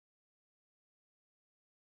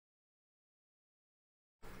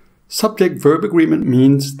Subject-verb agreement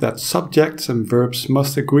means that subjects and verbs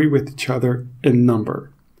must agree with each other in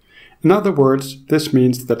number. In other words, this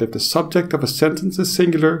means that if the subject of a sentence is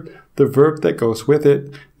singular, the verb that goes with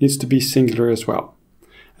it needs to be singular as well.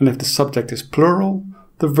 And if the subject is plural,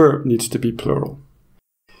 the verb needs to be plural.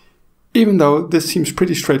 Even though this seems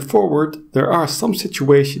pretty straightforward, there are some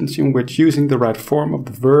situations in which using the right form of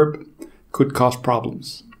the verb could cause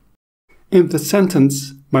problems. In the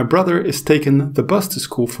sentence, "My brother is taking the bus to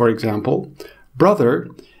school," for example, brother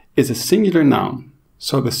is a singular noun,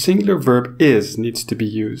 so the singular verb is needs to be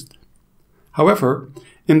used. However,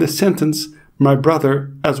 in the sentence, "My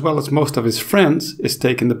brother, as well as most of his friends, is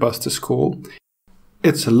taking the bus to school,"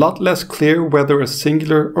 it's a lot less clear whether a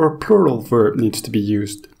singular or a plural verb needs to be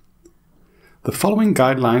used. The following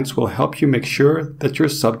guidelines will help you make sure that your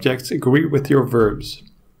subjects agree with your verbs.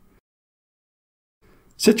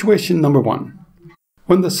 Situation number 1.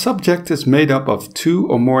 When the subject is made up of two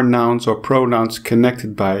or more nouns or pronouns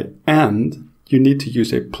connected by "and," you need to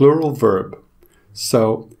use a plural verb.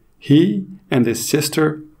 So, he and his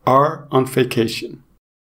sister are on vacation.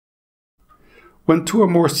 When two or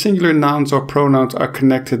more singular nouns or pronouns are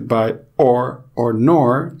connected by or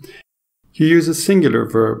nor, you use a singular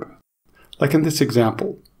verb, like in this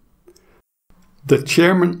example. The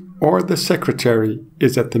chairman or the secretary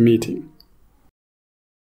is at the meeting.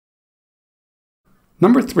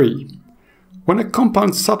 Number 3. When a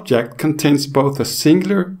compound subject contains both a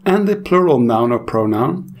singular and a plural noun or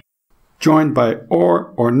pronoun, joined by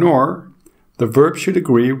or nor, the verb should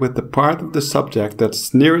agree with the part of the subject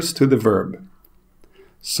that's nearest to the verb.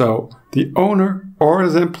 So, the owner or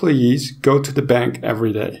his employees go to the bank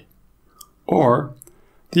every day. Or,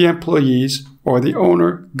 the employees or the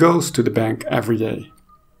owner goes to the bank every day.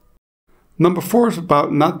 Number 4 is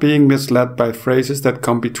about not being misled by phrases that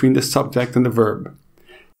come between the subject and the verb.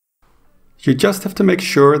 You just have to make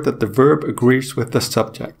sure that the verb agrees with the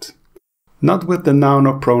subject, not with the noun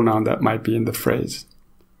or pronoun that might be in the phrase.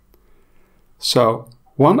 So,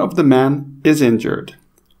 one of the men is injured,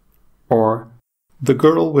 or the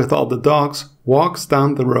girl with all the dogs walks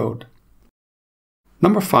down the road.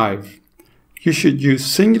 Number 5. You should use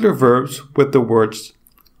singular verbs with the words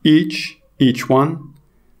each one,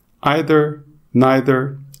 either,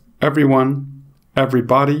 neither, everyone,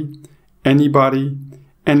 everybody, anybody,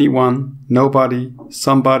 anyone, nobody,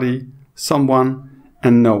 somebody, someone,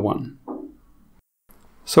 and no one.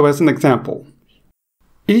 So as an example,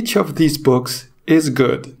 each of these books is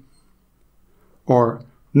good. Or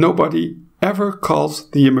nobody ever calls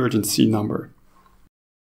the emergency number.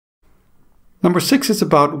 Number 6 is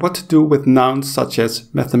about what to do with nouns such as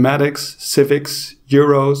mathematics, civics,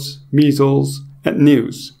 euros, measles, and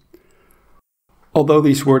news. Although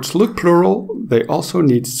these words look plural, they also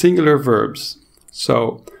need singular verbs.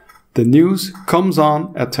 So, the news comes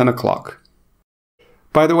on at 10 o'clock.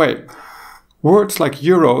 By the way, words like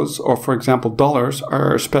euros or, for example, dollars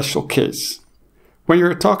are a special case. When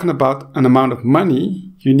you're talking about an amount of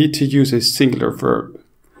money, you need to use a singular verb.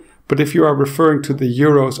 But if you are referring to the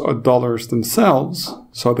euros or dollars themselves,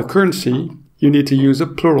 so the currency, you need to use a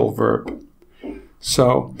plural verb.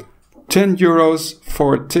 So, 10 euros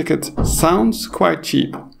for a ticket sounds quite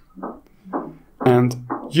cheap. And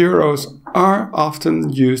euros are often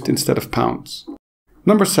used instead of pounds.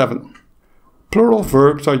 Number 7. Plural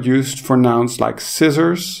verbs are used for nouns like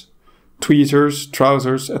scissors, tweezers,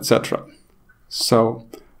 trousers, etc. So,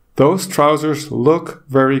 those trousers look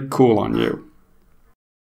very cool on you.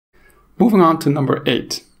 Moving on to number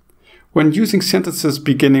 8. When using sentences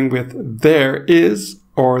beginning with there is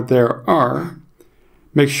or there are,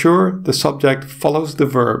 make sure the subject follows the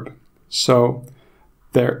verb. So,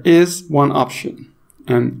 there is one option,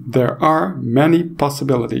 and there are many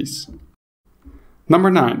possibilities.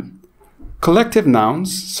 Number 9. Collective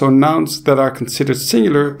nouns, so nouns that are considered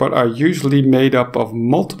singular but are usually made up of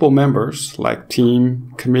multiple members, like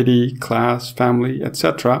team, committee, class, family,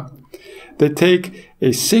 etc. They take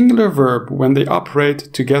a singular verb when they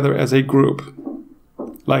operate together as a group,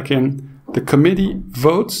 like in the committee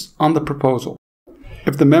votes on the proposal.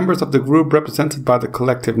 If the members of the group represented by the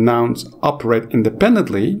collective nouns operate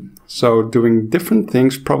independently, so doing different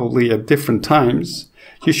things probably at different times,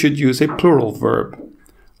 you should use a plural verb,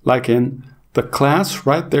 like in the class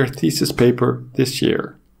write their thesis paper this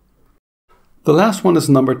year. The last one is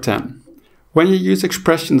number 10. When you use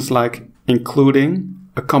expressions like including,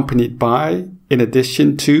 accompanied by, in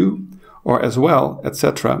addition to, or as well,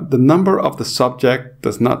 etc., the number of the subject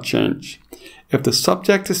does not change. If the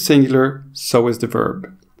subject is singular, so is the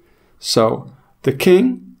verb. So, the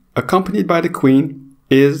king, accompanied by the queen,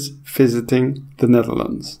 is visiting the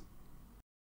Netherlands.